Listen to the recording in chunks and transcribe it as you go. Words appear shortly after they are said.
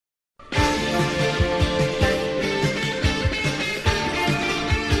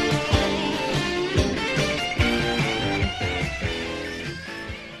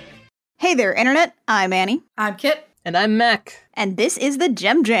Hey there, Internet. I'm Annie. I'm Kit. And I'm Mac. And this is the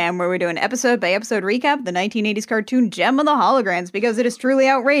Gem Jam, where we do an episode-by-episode recap of the 1980s cartoon Gem of the Holograms, because it is truly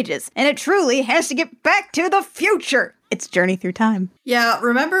outrageous, and it truly has to get back to the future! It's Journey Through Time. Yeah,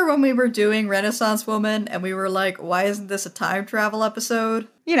 remember when we were doing Renaissance Woman, and we were like, why isn't this a time travel episode?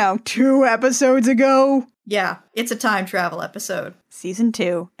 2 episodes ago. Yeah, it's a time travel episode. Season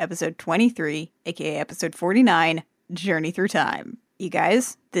 2, episode 23, aka episode 49, Journey Through Time. You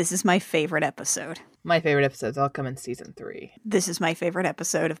guys, this is my favorite episode. My favorite episodes all come in season 3. This is my favorite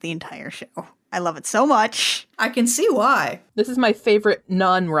episode of the entire show. I love it so much. I can see why. This is my favorite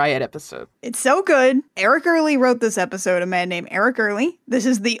non-Riot episode. It's so good. Eric Early wrote this episode, a man named Eric Early. This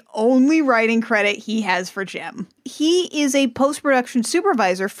is the only writing credit he has for Gem. He is a post-production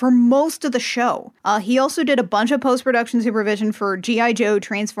supervisor for most of the show. He also did a bunch of post-production supervision for G.I. Joe,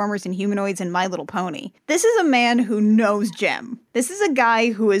 Transformers and Humanoids, and My Little Pony. This is a man who knows Gem. This is a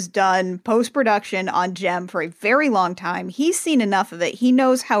guy who has done post-production on Gem for a very long time. He's seen enough of it. He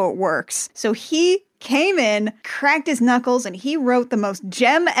knows how it works. So he came in, cracked his knuckles, and he wrote the most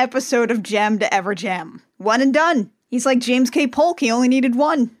Gem episode of Gem to ever Gem. One and done. He's like James K. Polk. He only needed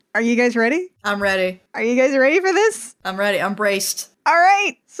one. Are you guys ready? I'm ready. Are you guys ready for this? I'm ready. I'm braced. All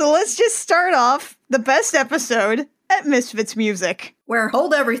right. So let's just start off the best episode at Misfits Music, where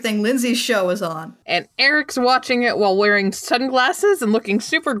Hold Everything, Lindsay's show is on. And Eric's watching it while wearing sunglasses and looking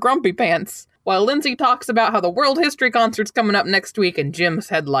super grumpy pants, while Lindsay talks about how the World History Concert's coming up next week and Jim's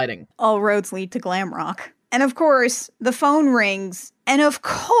headlighting. All roads lead to glam rock. And of course, the phone rings, and of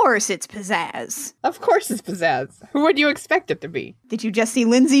course it's Pizzazz. Of course it's Pizzazz. Who would you expect it to be? Did you just see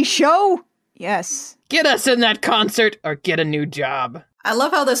Lindsay's show? Yes. Get us in that concert or get a new job. I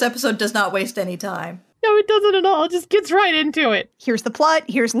love how this episode does not waste any time. No, it doesn't at all. It just gets right into it. Here's the plot.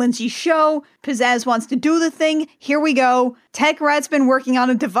 Here's Lindsay's show. Pizzazz wants to do the thing. Here we go. Tech Rat's been working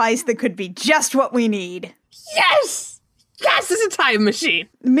on a device that could be just what we need. Yes! Yes, it's a time machine.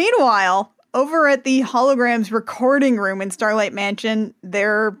 Meanwhile, over at the Holograms recording room in Starlight Mansion,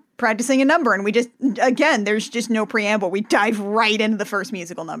 they're practicing a number, and we just, again, there's just no preamble. We dive right into the first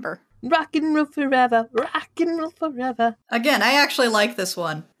musical number. Rock and roll forever, rock and roll forever. Again, I actually like this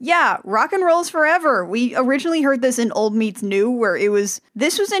one. Yeah, rock and rolls forever. We originally heard this in Old Meets New, where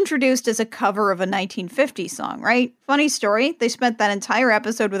this was introduced as a cover of a 1950s song, right? Funny story, they spent that entire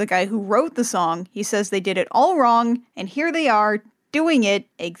episode with a guy who wrote the song. He says they did it all wrong, and here they are, doing it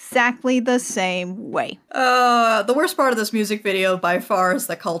exactly the same way. The worst part of this music video by far is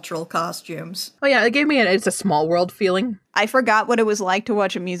the cultural costumes. Oh yeah, it gave me it's a small world feeling. I forgot what it was like to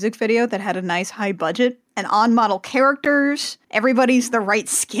watch a music video that had a nice high budget and on-model characters. Everybody's the right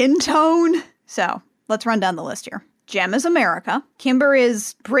skin tone. So, let's run down the list here. Gem is America. Kimber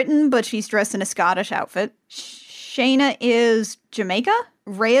is Britain, but she's dressed in a Scottish outfit. Shayna is Jamaica.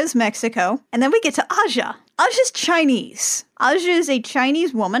 Rhea's Mexico. And then we get to Aja. Aja's Chinese. Aja is a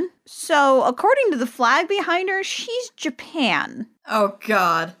Chinese woman. So, according to the flag behind her, she's Japan. Oh,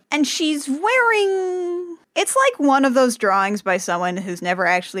 God. And she's wearing... It's like one of those drawings by someone who's never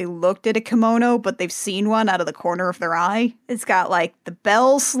actually looked at a kimono, but they've seen one out of the corner of their eye. It's got, like, the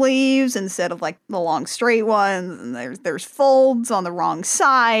bell sleeves instead of, like, the long straight ones, and there's folds on the wrong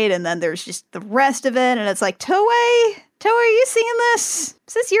side, and then there's just the rest of it, and it's like, Toei? Toei, are you seeing this?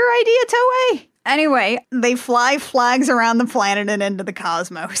 Is this your idea, Toei? Anyway, they fly flags around the planet and into the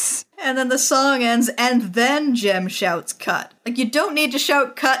cosmos. And then the song ends, and then Gem shouts cut. Like, you don't need to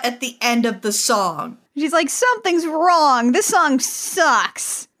shout cut at the end of the song. She's like, something's wrong. This song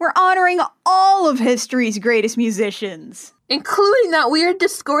sucks. We're honoring all of history's greatest musicians. Including that weird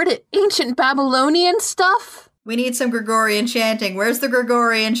discordant ancient Babylonian stuff? We need some Gregorian chanting. Where's the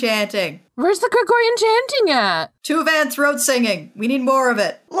Gregorian chanting? Where's the Gregorian chanting at? Two Van throat singing. We need more of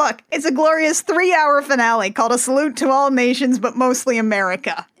it. Look, it's a glorious 3-hour finale called A Salute to All Nations, but mostly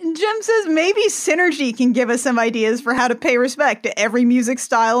America. And Gem says maybe Synergy can give us some ideas for how to pay respect to every music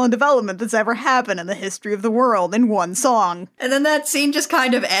style and development that's ever happened in the history of the world in one song. And then that scene just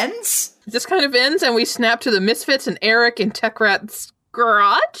kind of ends? It just kind of ends and we snap to the Misfits and Eric in Tech Rat's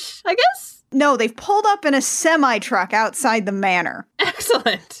garage, I guess? No, they've pulled up in a semi-truck outside the manor.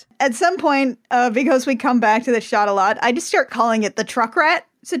 Excellent. At some point, because we come back to this shot a lot, I just start calling it the Truck Rat.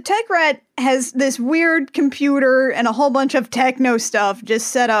 So Tech Rat has this weird computer and a whole bunch of techno stuff just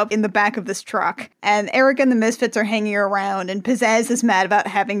set up in the back of this truck. And Eric and the Misfits are hanging around, and Pizzazz is mad about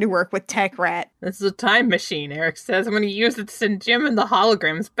having to work with Tech Rat. This is a time machine, Eric says. I'm going to use it to send Jim and the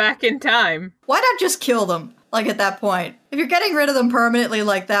holograms back in time. Why not just kill them? Like, at that point. If you're getting rid of them permanently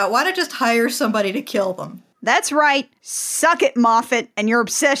like that, why not just hire somebody to kill them? That's right. Suck it, Moffat, and your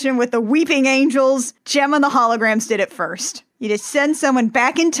obsession with the Weeping Angels. Gem and the Holograms did it first. You just send someone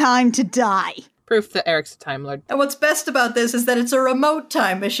back in time to die. Proof that Eric's a Time Lord. And what's best about this is that it's a remote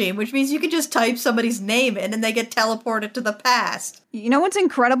time machine, which means you can just type somebody's name in and they get teleported to the past. You know what's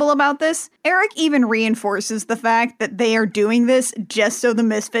incredible about this? Eric even reinforces the fact that they are doing this just so the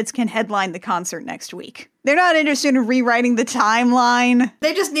Misfits can headline the concert next week. They're not interested in rewriting the timeline.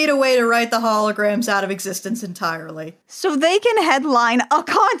 They just need a way to write the holograms out of existence entirely. So they can headline a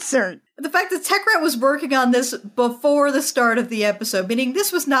concert. The fact that TechRat was working on this before the start of the episode, meaning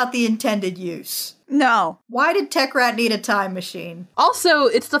this was not the intended use. No. Why did TechRat need a time machine? Also,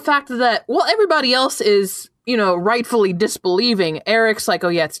 it's the fact that, well, everybody else is, rightfully disbelieving. Eric's like, oh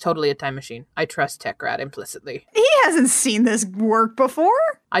yeah, it's totally a time machine. I trust TechRat implicitly. He hasn't seen this work before.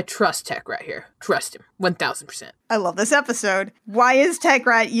 I trust TechRat here. Trust him. 1000%. I love this episode. Why is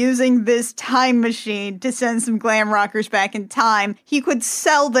TechRat using this time machine to send some glam rockers back in time? He could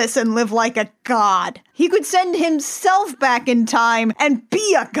sell this and live like a god. He could send himself back in time and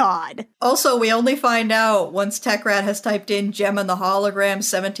be a god. Also, we only find out once TechRat has typed in Gem and the Hologram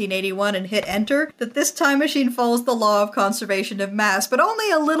 1781 and hit enter that this time machine follows the law of conservation of mass, but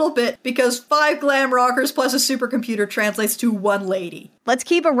only a little bit because 5 glam rockers plus a supercomputer translates to 1 lady. Let's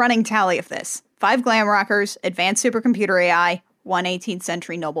keep a running tally of this. 5 glam rockers, advanced supercomputer AI, 1 18th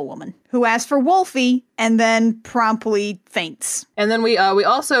century noblewoman who asks for Wolfie and then promptly faints. And then we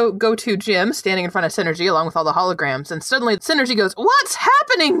also go to Jim standing in front of Synergy along with all the holograms, and suddenly Synergy goes, "What's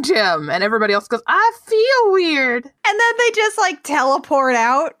happening, Jim?" And everybody else goes, "I feel weird." And then they just teleport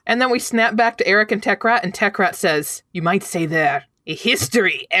out. And then we snap back to Eric and TechRat says, "You might say they're a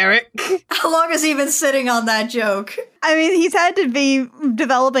history, Eric." How long has he been sitting on that joke? I mean, he's had to be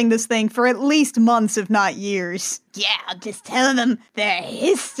developing this thing for at least months, if not years. Yeah, I'll just tell them their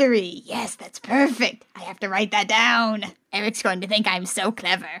history. Yes, that's perfect. I have to write that down. Eric's going to think I'm so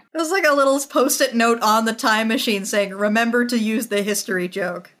clever. There's like a little post-it note on the time machine saying, remember to use the history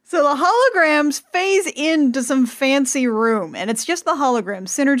joke. So the holograms phase into some fancy room, and it's just the holograms.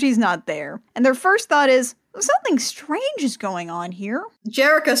 Synergy's not there. And their first thought is, something strange is going on here.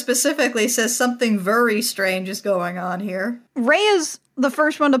 Jerica specifically says something very strange is going on here. Ray is the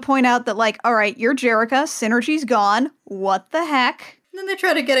first one to point out that, all right, you're Jerica, Synergy's gone. What the heck? And then they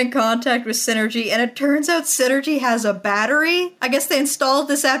try to get in contact with Synergy, and it turns out Synergy has a battery. I guess they installed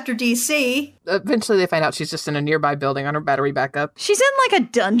this after DC. Eventually they find out she's just in a nearby building on her battery backup. She's in a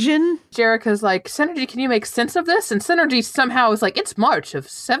dungeon. Jerica's like, "Synergy, can you make sense of this?" And Synergy somehow is like, "It's March of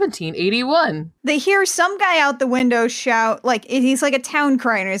 1781. They hear some guy out the window shout, he's like a town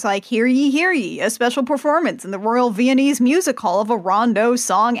crier, and he's like, hear ye, a special performance in the Royal Viennese Music Hall of a rondo,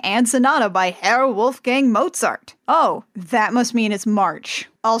 song, and sonata by Herr Wolfgang Mozart. Oh, that must mean it's March.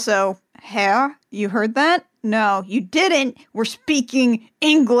 Also, Herr, you heard that? No, you didn't. We're speaking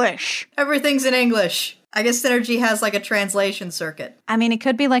English. Everything's in English. I guess Synergy has a translation circuit. I mean, it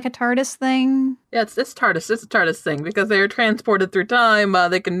could be a TARDIS thing. Yeah, it's TARDIS. It's a TARDIS thing because they are transported through time.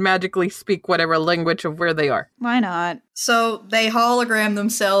 They can magically speak whatever language of where they are. Why not? So they hologram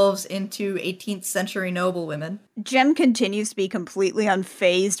themselves into 18th century noblewomen. Jem continues to be completely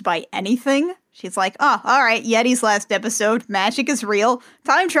unfazed by anything. She's like, oh, all right, Yeti's last episode. Magic is real.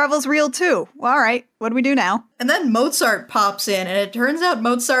 Time travel's real too. All right, what do we do now? And then Mozart pops in, and it turns out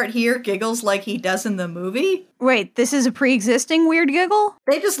Mozart here giggles like he does in the movie. Wait, this is a pre-existing weird giggle?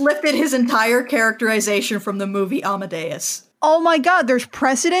 They just lifted his entire characterization from the movie Amadeus. Oh my god, there's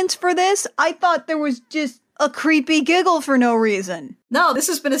precedence for this? I thought there was just a creepy giggle for no reason. No, this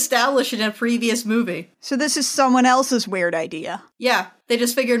has been established in a previous movie. So this is someone else's weird idea. Yeah, they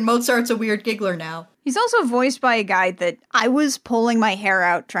just figured Mozart's a weird giggler now. He's also voiced by a guy that I was pulling my hair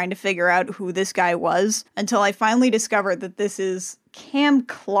out trying to figure out who this guy was until I finally discovered that this is Cam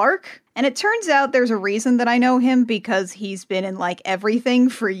Clark. And it turns out there's a reason that I know him because he's been in everything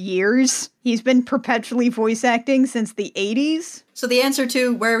for years. He's been perpetually voice acting since the 80s. So the answer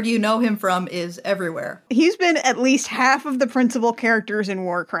to where do you know him from is everywhere. He's been at least half of the principal characters in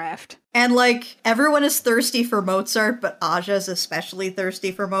Warcraft. And everyone is thirsty for Mozart, but Aja's especially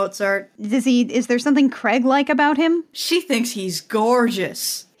thirsty for Mozart. Is there something Craig-like about him? She thinks he's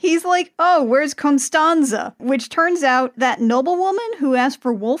gorgeous. He's like, oh, where's Constanza? Which turns out that noblewoman who asked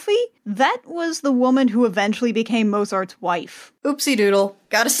for Wolfie, that was the woman who eventually became Mozart's wife. Oopsie doodle.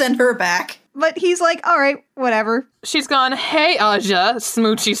 Gotta send her back. But he's like, all right, whatever. She's gone, "Hey, Aja,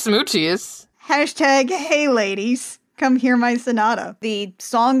 smoochy smoochies." Hashtag, hey ladies, come hear my sonata. The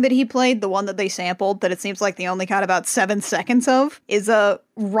song that he played, the one that they sampled, that it seems like they only got about 7 seconds of, is a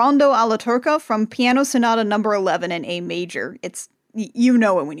Rondo alla Turca from Piano Sonata number 11 in A major. It's You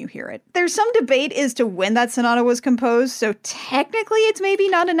know it when you hear it. There's some debate as to when that sonata was composed, so technically it's maybe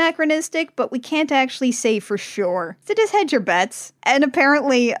not anachronistic, but we can't actually say for sure. So just hedge your bets. And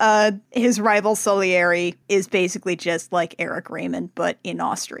apparently, his rival Salieri is basically just like Eric Raymond, but in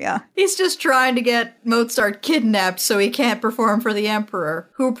Austria. He's just trying to get Mozart kidnapped so he can't perform for the emperor,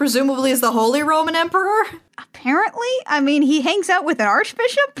 who presumably is the Holy Roman Emperor? Apparently? I mean, he hangs out with an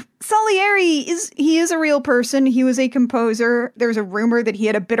archbishop? Salieri is a real person. He was a composer. There's a rumor that he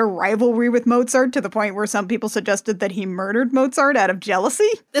had a bitter rivalry with Mozart to the point where some people suggested that he murdered Mozart out of jealousy.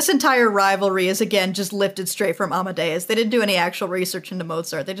 This entire rivalry is, again, just lifted straight from Amadeus. They didn't do any actual research into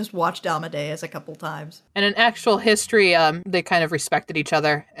Mozart. They just watched Amadeus a couple times. And in actual history, they kind of respected each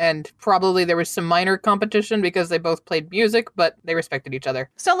other. And probably there was some minor competition because they both played music, but they respected each other.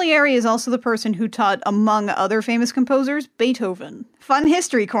 Salieri is also the person who taught, among other famous composers, Beethoven. Fun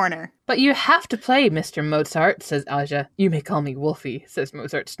history corner. But you have to play, Mr. Mozart, says Aja. You may call me Wolfie, says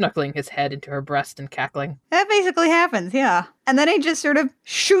Mozart, snuggling his head into her breast and cackling. That basically happens, yeah. And then he just sort of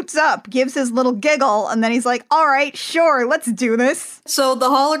shoots up, gives his little giggle, and then he's like, all right, sure, let's do this. So the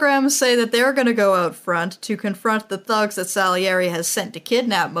holograms say that they're going to go out front to confront the thugs that Salieri has sent to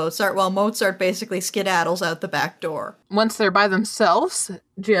kidnap Mozart, while Mozart basically skedaddles out the back door. Once they're by themselves,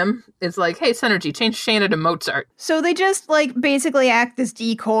 Jim is like, hey, Synergy, change Shana to Mozart. So they just, basically act as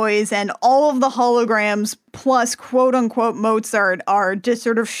decoys, and all of the holograms plus quote-unquote Mozart are just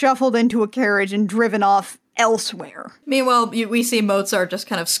sort of shuffled into a carriage and driven off elsewhere. Meanwhile, we see Mozart just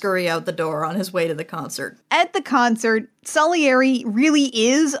kind of scurry out the door on his way to the concert. At the concert, Salieri really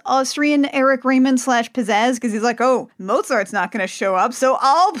is Austrian Eric Raymond / Pizzazz, because he's like, oh, Mozart's not going to show up, so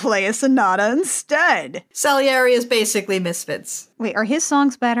I'll play a sonata instead. Salieri is basically Misfits. Wait, are his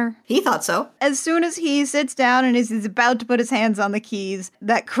songs better? He thought so. As soon as he sits down and is about to put his hands on the keys,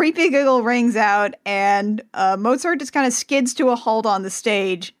 that creepy giggle rings out, and Mozart just kind of skids to a halt on the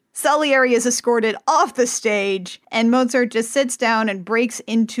stage. Salieri is escorted off the stage, and Mozart just sits down and breaks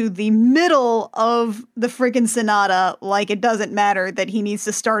into the middle of the friggin' sonata like it doesn't matter that he needs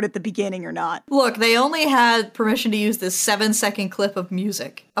to start at the beginning or not. Look, they only had permission to use this 7-second clip of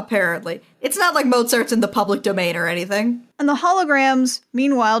music, apparently. It's not like Mozart's in the public domain or anything. And the holograms,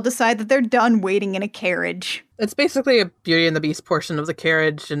 meanwhile, decide that they're done waiting in a carriage. It's basically a Beauty and the Beast portion of the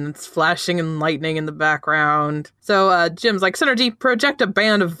carriage, and it's flashing and lightning in the background. So Jim's like, Synergy, project a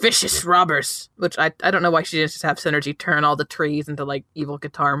band of vicious robbers. Which I don't know why she didn't just have Synergy turn all the trees into, evil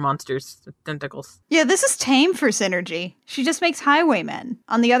guitar monsters with tentacles. Yeah, this is tame for Synergy. She just makes highwaymen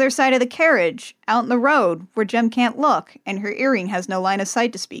on the other side of the carriage, out in the road, where Jem can't look, and her earring has no line of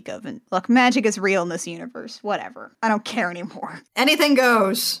sight to speak of. And look, magic is real in this universe. Whatever. I don't care anymore. Anything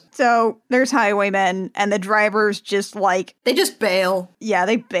goes. So there's highwaymen, and the drivers just they just bail. Yeah,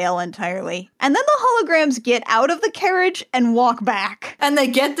 they bail entirely. And then the holograms get out of the carriage and walk back. And they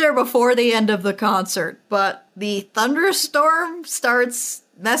get there before the end of the concert, but the thunderstorm starts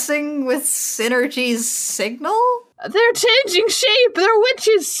messing with Synergy's signal? They're changing shape! They're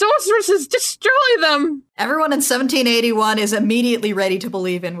witches! Sorceresses! Destroy them! Everyone in 1781 is immediately ready to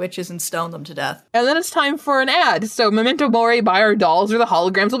believe in witches and stone them to death. And then it's time for an ad. So Memento Mori, buy our dolls, or the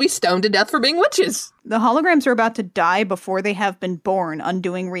holograms will be stoned to death for being witches. The holograms are about to die before they have been born,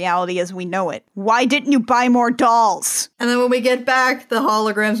 undoing reality as we know it. Why didn't you buy more dolls? And then when we get back, the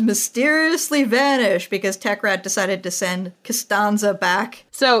holograms mysteriously vanish because Tekrat decided to send Costanza back.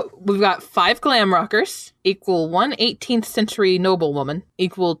 So we've got 5 glam rockers, equal 1 18th century noblewoman,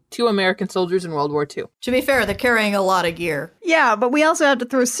 equal 2 American soldiers in World War II. To be fair, they're carrying a lot of gear. Yeah, but we also have to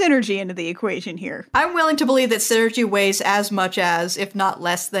throw Synergy into the equation here. I'm willing to believe that Synergy weighs as much as, if not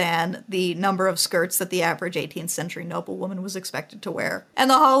less than, the number of skirts that the average 18th century noblewoman was expected to wear. And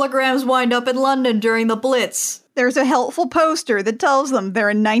the holograms wind up in London during the Blitz. There's a helpful poster that tells them they're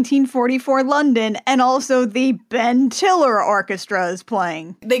in 1944 London, and also the Ben Tiller Orchestra is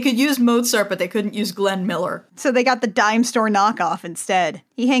playing. They could use Mozart, but they couldn't use Glenn Miller. So they got the dime store knockoff instead.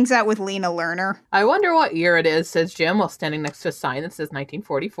 He hangs out with Lena Lerner. I wonder what year it is, says Jim, while standing next to a sign that says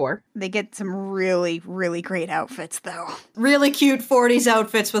 1944. They get some really, really great outfits, though. Really cute 40s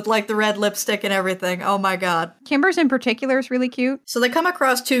outfits with, the red lipstick and everything. Oh my god. Kimber's in particular is really cute. So they come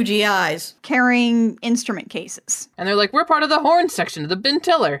across 2 GIs. Carrying instrument cases. And they're like, we're part of the horn section of the Ben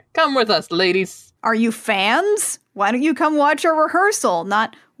Tiller. Come with us, ladies. Are you fans? Why don't you come watch our rehearsal?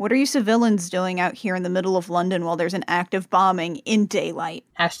 Not, what are you civilians doing out here in the middle of London while there's an active bombing in daylight?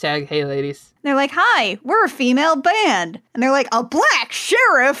 Hashtag, hey ladies. They're like, hi, we're a female band. And they're like, a black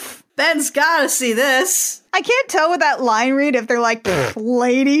sheriff? Ben's gotta see this. I can't tell with that line read if they're like,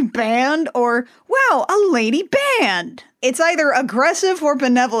 lady band or, wow, a lady band. It's either aggressive or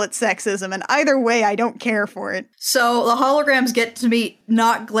benevolent sexism, and either way, I don't care for it. So the holograms get to meet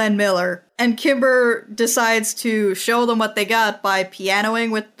not Glenn Miller, and Kimber decides to show them what they got by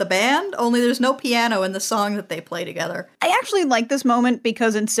pianoing with the band, only there's no piano in the song that they play together. I actually like this moment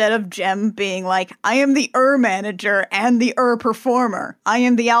because instead of Jem being like, I am the manager and the performer, I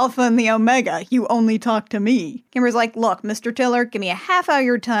am the alpha and the omega, you only talk to me. Kimber's like, look, Mr. Tiller, give me a half hour of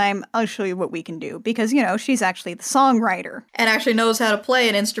your time, I'll show you what we can do. Because, you know, she's actually the songwriter. And actually knows how to play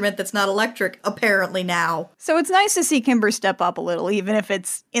an instrument that's not electric, apparently now. So it's nice to see Kimber step up a little, even if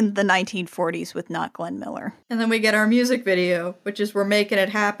it's in the 1940s with not Glenn Miller. And then we get our music video, which is We're Making It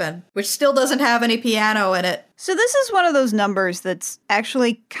Happen, which still doesn't have any piano in it. So this is one of those numbers that's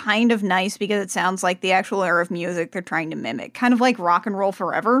actually kind of nice because it sounds like the actual era of music they're trying to mimic, kind of like Rock and Roll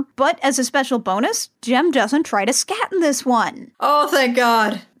Forever. But as a special bonus, Jem doesn't try to scat in this one. Oh, thank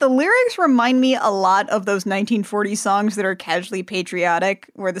God. The lyrics remind me a lot of those 1940s songs that are casually patriotic,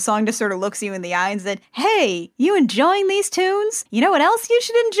 where the song just sort of looks you in the eye and said, hey, you enjoying these tunes? You know what else you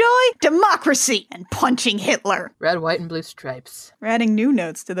should enjoy? Democracy and punching Hitler. Red, white, and blue stripes. We're adding new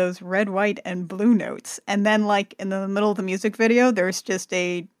notes to those red, white, and blue notes. And then, like, in the middle of the music video, there's just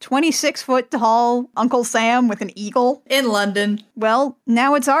a 26-foot tall Uncle Sam with an eagle. In London. Well,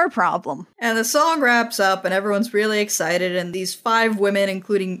 now it's our problem. And the song wraps up and everyone's really excited, and these 5 women,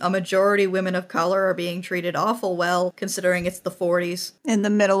 including a majority women of color, are being treated awful well, considering it's the 40s. In the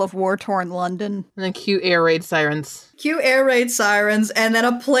middle of war-torn London. And then cue air raid sirens. Cue air raid sirens, and then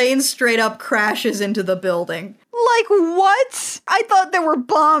a plane straight up crashes into the building. Like, what? I thought there were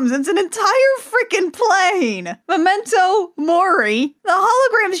bombs. It's an entire freaking plane. Memento Mori. The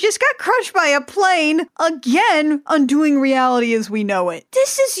holograms just got crushed by a plane. Again, undoing reality as we know it.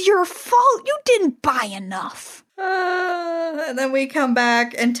 This is your fault. You didn't buy enough. And then we come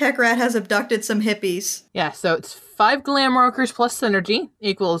back, and Tech Rat has abducted some hippies. Yeah, so it's 5 glam workers plus synergy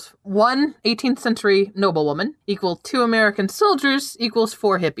equals 1 18th century noblewoman equal 2 American soldiers equals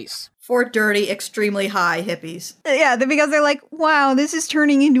 4 hippies. 4 dirty, extremely high hippies. Yeah, because they're like, wow, this is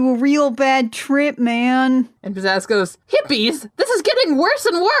turning into a real bad trip, man. And Pizzazz goes, hippies? This is getting worse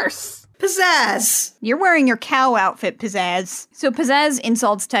and worse! Pizzazz! You're wearing your cow outfit, Pizzazz. So Pizzazz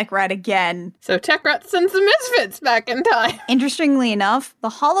insults Tech Rat again. So Tech Rat sends the Misfits back in time. Interestingly enough, the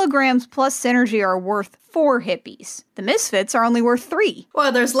holograms plus synergy are worth 4 hippies. The Misfits are only worth 3.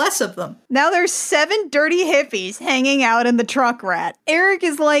 Well, there's less of them. Now there's 7 dirty hippies hanging out in the truck rat. Eric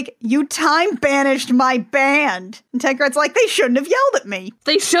is like, you time banished my band. And Tech Rat's like, they shouldn't have yelled at me.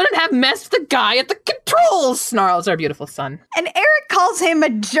 They shouldn't have messed the guy at the controls, snarls our beautiful son. And Eric calls him a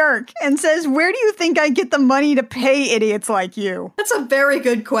jerk and says, where do you think I get the money to pay idiots like you? That's a very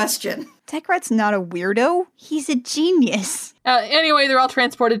good question. Tech Rat's not a weirdo. He's a genius. Anyway, they're all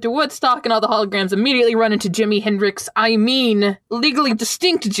transported to Woodstock, and all the holograms immediately run into Jimi Hendrix. I mean, legally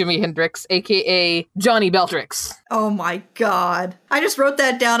distinct Jimi Hendrix, aka Johnny Beldrix. Oh my god. I just wrote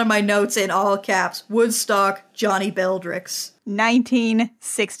that down in my notes in all caps. Woodstock, Johnny Beldrix.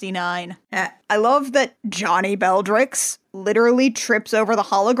 1969. I love that Johnny Beldrix literally trips over the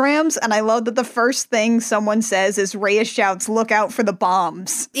holograms, and I love that the first thing someone says is Reyes shouts, look out for the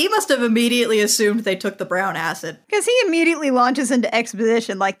bombs. He must have immediately assumed they took the brown acid. Because he immediately launches into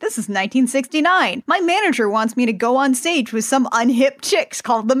exposition like, this is 1969. My manager wants me to go on stage with some unhip chicks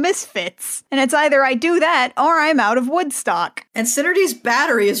called the Misfits. And it's either I do that or I'm out of Woodstock. And Synergy's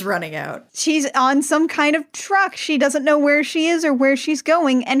battery is running out. She's on some kind of truck. She doesn't know where she is or where she's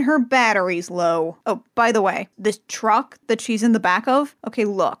going, and her battery's low. Oh, by the way, this truck that she's in the back of? Okay,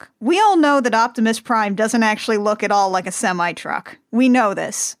 look. We all know that Optimus Prime doesn't actually look at all like a semi-truck. We know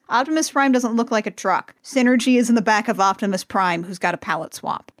this. Optimus Prime doesn't look like a truck. Synergy is in the back of Optimus Prime, who's got a pallet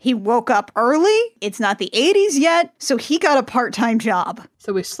swap. He woke up early, it's not the 80s yet, so he got a part-time job.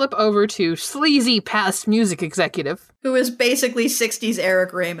 So we slip over to sleazy past music executive. Who is basically 60s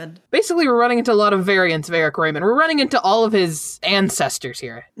Eric Raymond. Basically, we're running into a lot of variants of Eric Raymond. We're running into all of his ancestors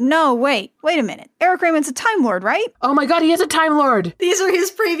here. No, wait a minute. Eric Raymond's a Time Lord, right? Oh my god, he is a Time Lord! These are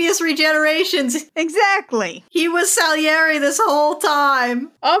his previous regenerations. Exactly. He was Salieri this whole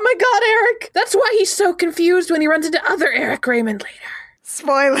time. Oh my god, Eric! That's why he's so confused when he runs into other Eric Raymond later.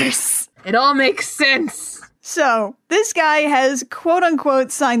 Spoilers. It all makes sense. So, This guy has quote-unquote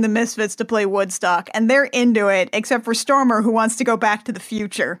signed the Misfits to play Woodstock, and they're into it, except for Stormer, who wants to go back to the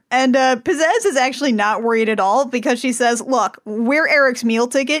future. And Pizzazz is actually not worried at all, because she says, look, we're Eric's meal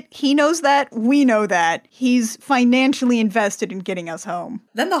ticket. He knows that. We know that. He's financially invested in getting us home.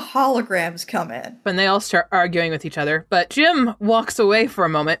 Then the holograms come in. And they all start arguing with each other, but Jim walks away for a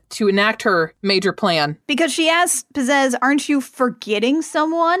moment to enact her major plan. Because she asks Pizzazz, aren't you forgetting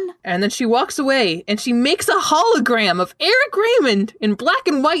someone? And then she walks away, and she makes a hologram of Eric Raymond in black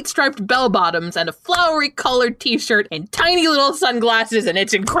and white striped bell-bottoms and a flowery colored t-shirt and tiny little sunglasses, and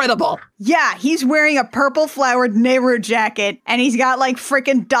it's incredible. Yeah, he's wearing a purple flowered Nehru jacket, and he's got like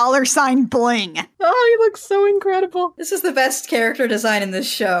frickin' $ bling. Oh, he looks so incredible. This is the best character design in this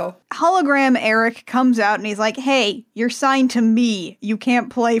show. Hologram Eric comes out and he's like, hey, you're signed to me. You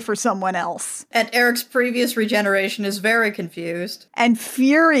can't play for someone else. And Eric's previous regeneration is very confused. And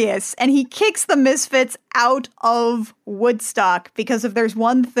furious. And he kicks the Misfits out of Woodstock because if there's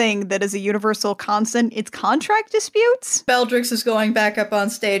one thing that is a universal constant, it's contract disputes. Beldrix is going back up on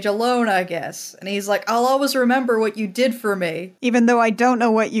stage alone, I guess. And he's like, I'll always remember what you did for me. Even though I don't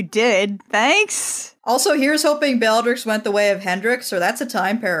know what you did. Thanks. Also, here's hoping Beldrix went the way of Hendrix, or that's a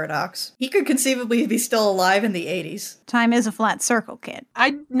time paradox. He could conceivably be still alive in the 80s. Time is a flat circle, kid.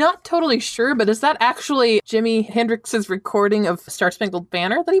 I'm not totally sure, but is that actually Jimi Hendrix's recording of Star Spangled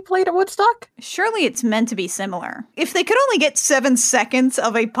Banner that he played at Woodstock? Surely it's meant to be similar. If they could only get 7 seconds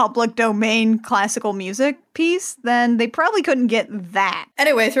of a public domain classical music piece, then they probably couldn't get that.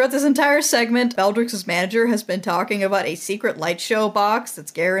 Anyway, throughout this entire segment, Beldrix's manager has been talking about a secret light show box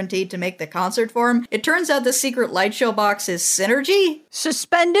that's guaranteed to make the concert for him. It turns out the secret light show box is Synergy?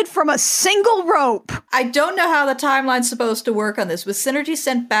 Suspended from a single rope. I don't know how the timeline's supposed to work on this. Was Synergy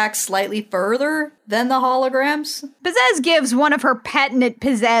sent back slightly further than the holograms? Pizzazz gives one of her patented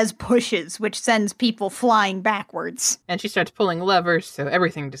Pizzazz pushes, which sends people flying backwards. And she starts pulling levers, so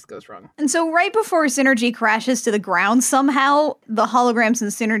everything just goes wrong. And so right before Synergy crashes to the ground somehow, the holograms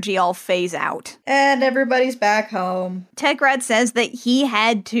and Synergy all phase out. And everybody's back home. Tekrat says that he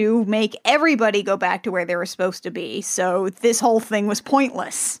had to make everybody go back to where they were supposed to be, so this whole thing was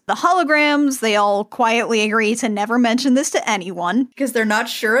pointless. The holograms, they all quietly agree to never mention this to anyone. Because they're not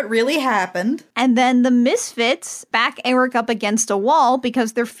sure it really happened. And then the Misfits back Eric up against a wall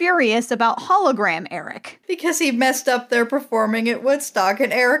because they're furious about hologram Eric. Because he messed up their performing at Woodstock,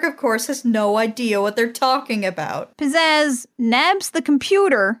 and Eric, of course, has no idea what they're talking about. Pizzazz nabs the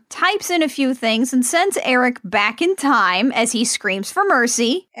computer, types in a few things, and sends Eric back in time as he screams for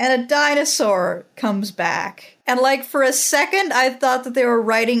mercy. And a dinosaur comes back. And like for a second, I thought that they were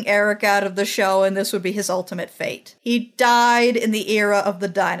writing Eric out of the show and this would be his ultimate fate. He died in the era of the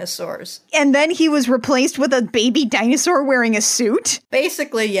dinosaurs. And then he was replaced with a baby dinosaur wearing a suit?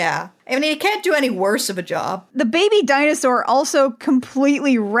 Basically, yeah. I mean, he can't do any worse of a job. The baby dinosaur also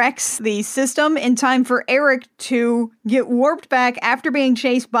completely wrecks the system in time for Eric to get warped back after being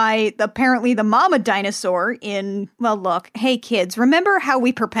chased by apparently the mama dinosaur in, well, look, hey kids, remember how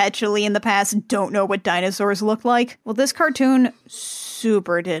we perpetually in the past don't know what dinosaurs look like? Well, this cartoon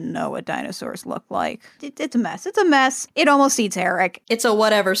super didn't know what dinosaurs look like. It's a mess. It's a mess. It almost eats Eric. It's a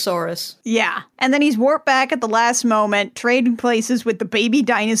whatever-saurus. Yeah. And then he's warped back at the last moment, trading places with the baby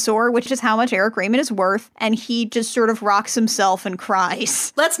dinosaur, which is how much Eric Raymond is worth, and he just sort of rocks himself and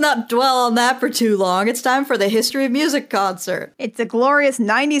cries. Let's not dwell on that for too long. It's time for the History of Music concert. It's a glorious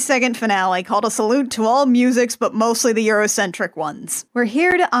 90-second finale called A Salute to All Musics, but mostly the Eurocentric ones. We're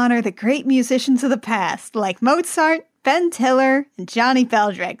here to honor the great musicians of the past, like Mozart, Ben Tiller, and Johnny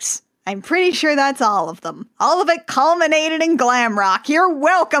Beldrix. I'm pretty sure that's all of them. All of it culminated in glam rock. You're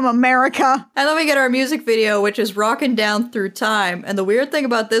welcome, America! And then we get our music video, which is Rockin' Down Through Time. And the weird thing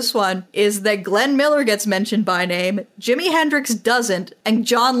about this one is that Glenn Miller gets mentioned by name, Jimi Hendrix doesn't, and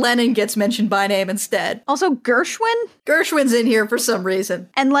John Lennon gets mentioned by name instead. Also, Gershwin? Gershwin's in here for some reason.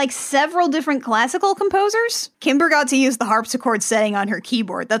 And like several different classical composers? Kimber got to use the harpsichord setting on her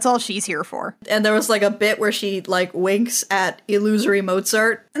keyboard. That's all she's here for. And there was like a bit where she like winks at illusory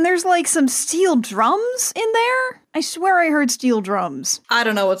Mozart. And there's like some steel drums in there? I swear I heard steel drums. I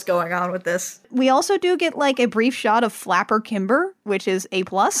don't know what's going on with this. We also do get like a brief shot of Flapper Kimber, which is A+.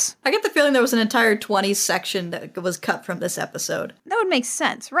 I get the feeling there was an entire 20s section that was cut from this episode. That would make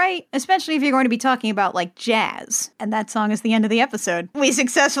sense, right? Especially if you're going to be talking about like jazz. And that song is the end of the episode. We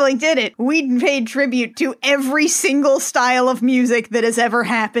successfully did it. We paid tribute to every single style of music that has ever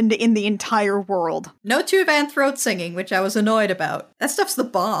happened in the entire world. No Two Van Throat singing, which I was annoyed about. That stuff's the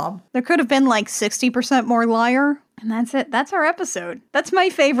bomb. There could have been like 60% more Liar. And that's it. That's our episode. That's my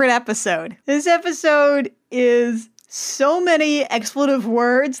favorite episode. This episode is so many expletive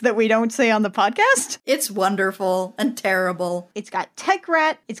words that we don't say on the podcast. It's wonderful and terrible. It's got Tech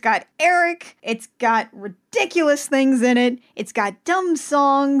Rat, it's got Eric, it's got ridiculous things in it, it's got dumb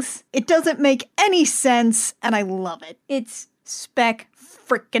songs. It doesn't make any sense, and I love it. It's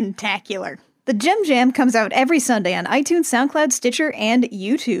spec-frickin-tacular. The Gem Jam comes out every Sunday on iTunes, SoundCloud, Stitcher, and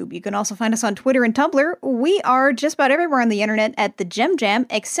YouTube. You can also find us on Twitter and Tumblr. We are just about everywhere on the internet at the Gem Jam,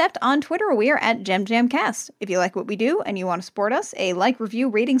 except on Twitter, we are at Gem Jam Cast. If you like what we do and you want to support us, a like, review,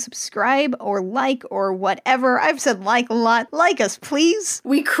 rating, subscribe, or like, or whatever. I've said like a lot. Like us, please.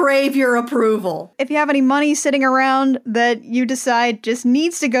 We crave your approval. If you have any money sitting around that you decide just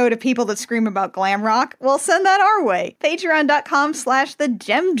needs to go to people that scream about glam rock, well, send that our way.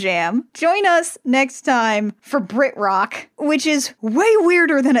 Patreon.com/thegemjam. Join us next time for Brit Rock, which is way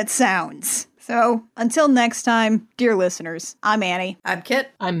weirder than it sounds. So, until next time, dear listeners, I'm Annie. I'm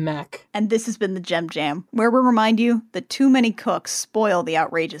Kit. I'm Mac. And this has been the Gem Jam, where we remind you that too many cooks spoil the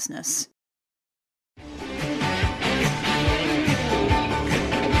outrageousness.